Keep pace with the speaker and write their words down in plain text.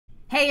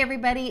Hey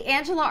everybody,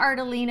 Angela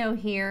Ardolino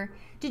here.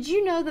 Did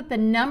you know that the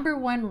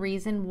 #1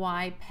 reason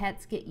why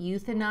pets get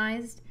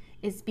euthanized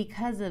is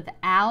because of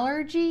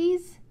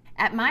allergies?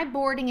 At my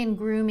boarding and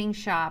grooming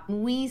shop,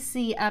 we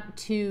see up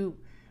to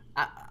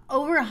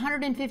over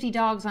 150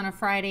 dogs on a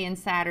Friday and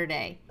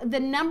Saturday. The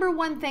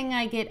 #1 thing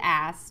I get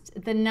asked,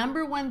 the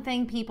 #1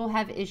 thing people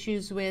have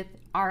issues with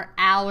are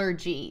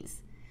allergies.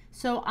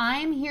 So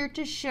I'm here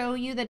to show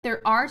you that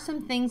there are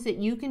some things that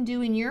you can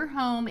do in your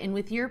home and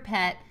with your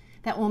pet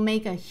that will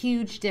make a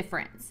huge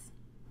difference.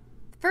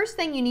 First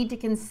thing you need to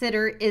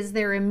consider is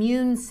their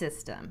immune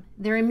system.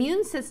 Their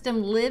immune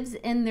system lives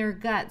in their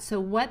gut, so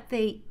what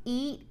they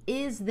eat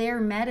is their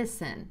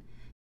medicine.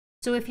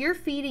 So if you're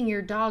feeding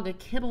your dog a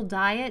kibble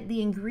diet,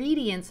 the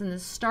ingredients and the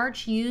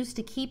starch used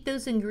to keep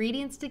those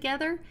ingredients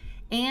together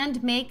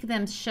and make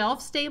them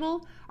shelf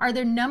stable are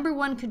their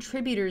 #1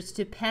 contributors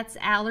to pets'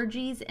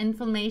 allergies,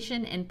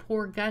 inflammation, and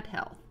poor gut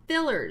health.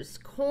 Fillers,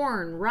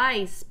 corn,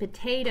 rice,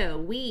 potato,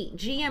 wheat,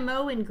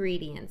 GMO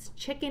ingredients,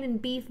 chicken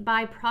and beef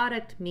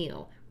byproduct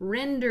meal,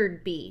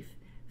 rendered beef,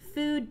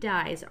 food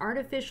dyes,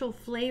 artificial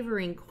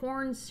flavoring,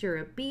 corn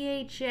syrup,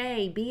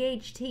 BHA,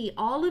 BHT,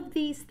 all of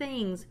these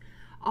things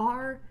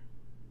are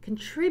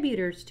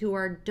contributors to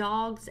our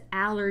dog's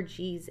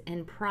allergies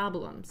and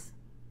problems.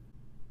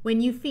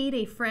 When you feed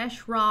a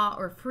fresh, raw,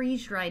 or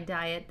freeze-dried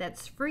diet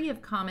that's free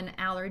of common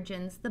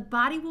allergens, the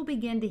body will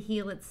begin to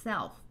heal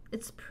itself.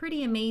 It's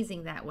pretty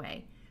amazing that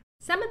way.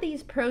 Some of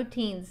these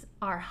proteins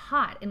are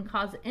hot and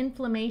cause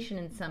inflammation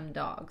in some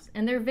dogs,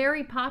 and they're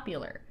very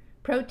popular.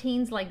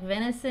 Proteins like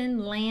venison,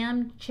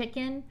 lamb,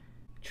 chicken.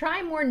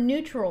 Try more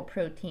neutral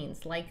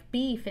proteins like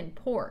beef and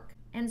pork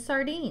and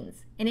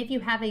sardines. And if you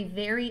have a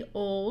very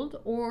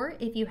old or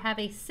if you have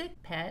a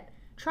sick pet,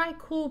 try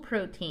cool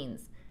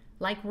proteins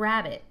like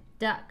rabbit,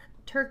 duck,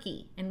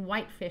 turkey, and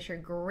whitefish are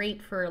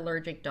great for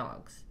allergic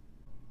dogs.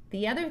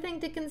 The other thing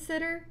to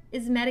consider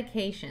is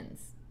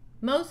medications.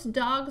 Most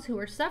dogs who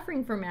are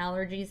suffering from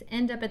allergies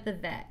end up at the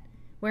vet,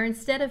 where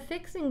instead of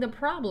fixing the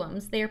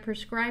problems, they are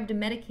prescribed a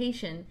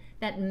medication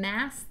that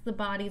masks the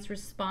body's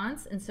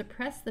response and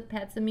suppress the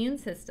pet's immune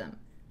system.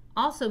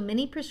 Also,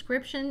 many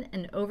prescription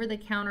and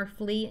over-the-counter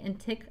flea and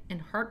tick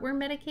and heartworm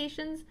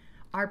medications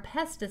are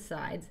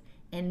pesticides,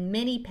 and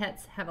many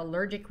pets have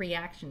allergic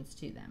reactions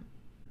to them.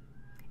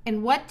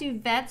 And what do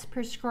vets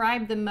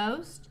prescribe the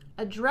most?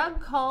 A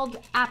drug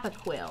called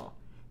Apoquel.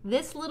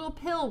 This little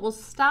pill will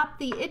stop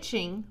the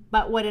itching,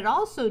 but what it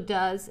also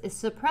does is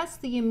suppress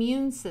the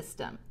immune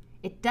system.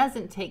 It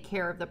doesn't take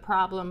care of the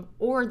problem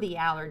or the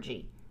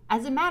allergy.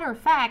 As a matter of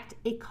fact,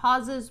 it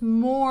causes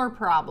more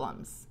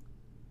problems.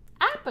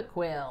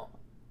 Apoquel.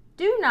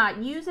 Do not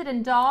use it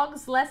in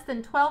dogs less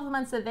than 12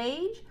 months of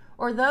age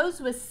or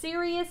those with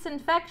serious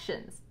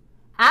infections.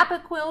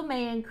 Apoquel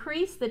may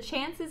increase the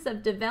chances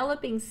of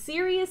developing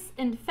serious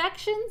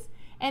infections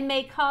and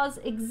may cause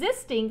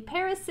existing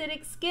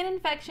parasitic skin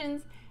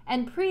infections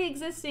and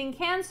pre-existing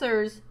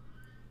cancers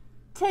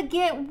to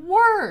get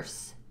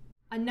worse.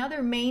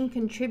 Another main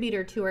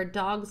contributor to our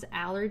dog's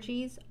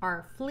allergies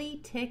are flea,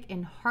 tick,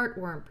 and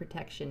heartworm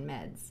protection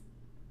meds.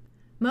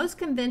 Most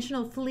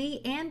conventional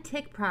flea and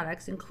tick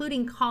products,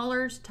 including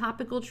collars,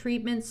 topical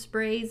treatments,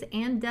 sprays,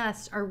 and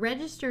dust, are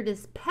registered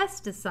as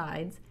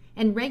pesticides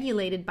and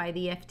regulated by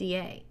the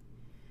FDA.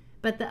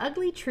 But the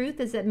ugly truth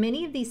is that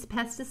many of these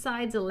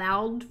pesticides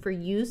allowed for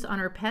use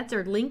on our pets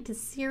are linked to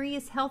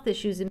serious health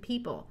issues in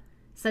people,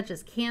 such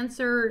as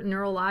cancer,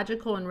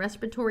 neurological and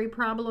respiratory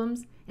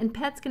problems, and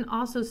pets can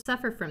also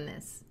suffer from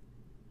this.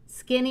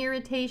 Skin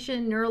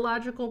irritation,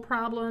 neurological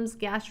problems,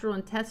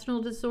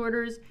 gastrointestinal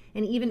disorders,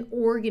 and even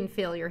organ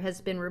failure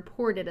has been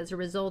reported as a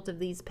result of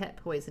these pet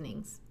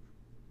poisonings.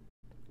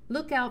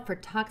 Look out for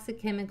toxic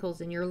chemicals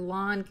in your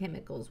lawn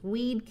chemicals,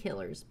 weed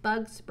killers,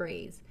 bug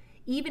sprays,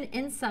 even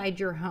inside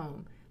your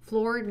home,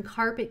 floor and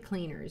carpet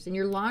cleaners, and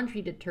your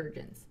laundry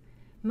detergents.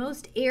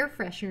 Most air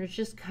fresheners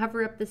just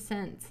cover up the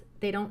scents.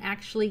 They don't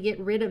actually get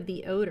rid of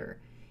the odor,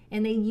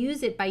 and they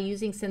use it by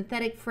using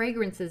synthetic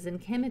fragrances and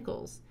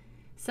chemicals.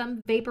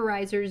 Some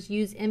vaporizers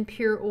use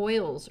impure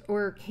oils,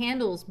 or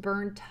candles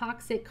burn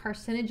toxic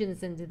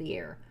carcinogens into the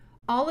air.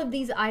 All of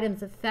these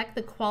items affect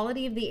the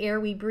quality of the air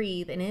we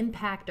breathe and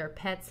impact our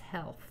pets'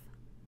 health.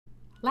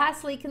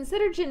 Lastly,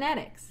 consider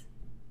genetics.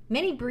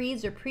 Many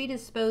breeds are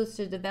predisposed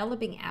to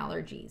developing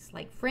allergies,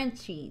 like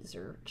Frenchies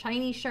or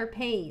Chinese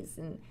Shar-Peis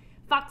and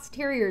Fox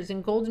Terriers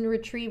and Golden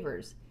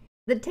Retrievers.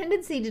 The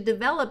tendency to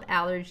develop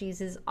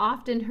allergies is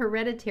often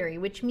hereditary,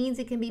 which means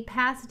it can be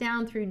passed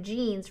down through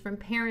genes from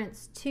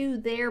parents to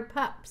their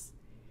pups.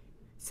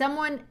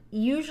 Someone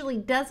usually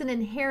doesn't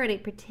inherit a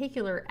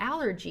particular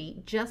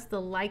allergy, just the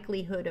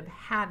likelihood of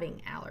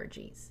having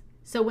allergies.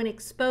 So when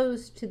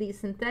exposed to these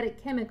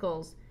synthetic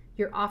chemicals,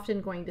 you're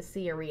often going to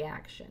see a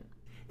reaction.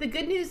 The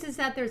good news is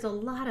that there's a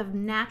lot of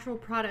natural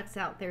products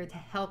out there to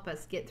help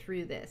us get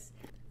through this.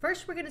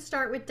 First, we're going to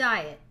start with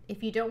diet.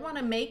 If you don't want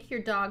to make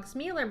your dog's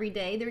meal every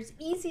day, there's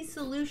easy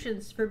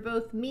solutions for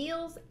both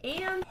meals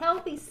and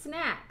healthy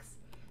snacks.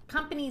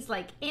 Companies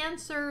like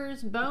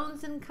Answers,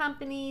 Bones &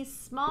 Company,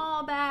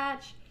 Small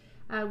Batch,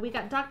 We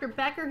got Dr.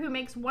 Becker, who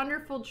makes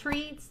wonderful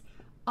treats,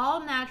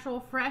 all natural,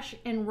 fresh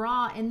and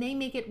raw, and they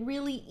make it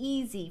really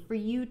easy for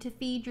you to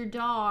feed your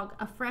dog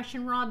a fresh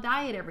and raw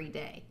diet every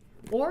day.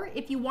 Or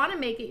if you want to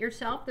make it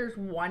yourself, there's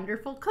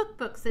wonderful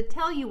cookbooks that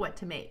tell you what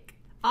to make.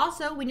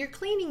 Also, when you're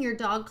cleaning your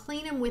dog,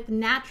 clean them with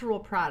natural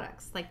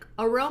products. Like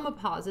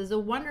Aromapause is a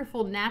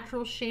wonderful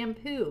natural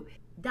shampoo.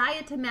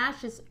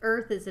 Diatomaceous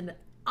Earth is an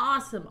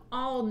awesome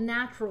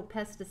all-natural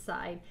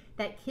pesticide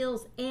that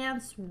kills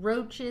ants,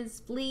 roaches,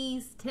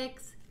 fleas,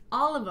 ticks,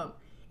 all of them.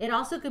 It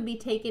also can be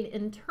taken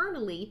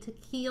internally to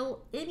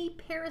kill any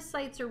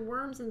parasites or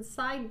worms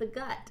inside the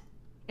gut.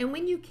 And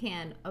when you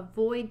can,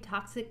 avoid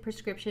toxic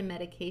prescription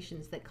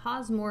medications that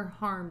cause more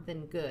harm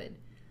than good.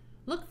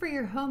 Look for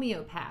your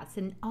homeopaths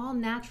and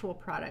all-natural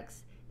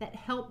products that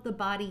help the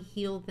body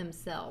heal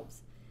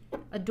themselves.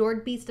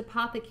 Adored Beast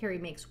Apothecary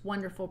makes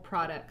wonderful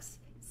products.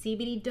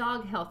 CBD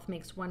Dog Health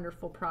makes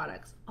wonderful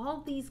products.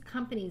 All these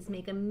companies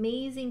make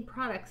amazing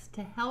products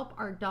to help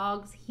our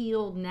dogs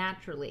heal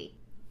naturally.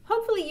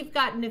 Hopefully you've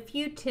gotten a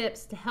few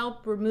tips to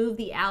help remove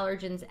the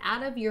allergens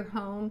out of your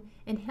home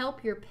and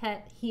help your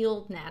pet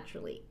heal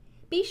naturally.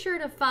 Be sure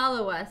to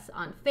follow us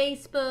on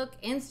Facebook,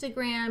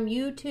 Instagram,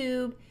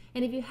 YouTube,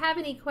 and if you have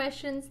any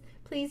questions,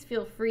 please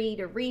feel free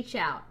to reach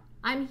out.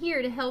 I'm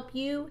here to help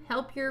you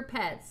help your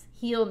pets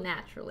heal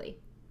naturally.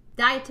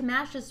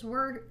 Diatomaceous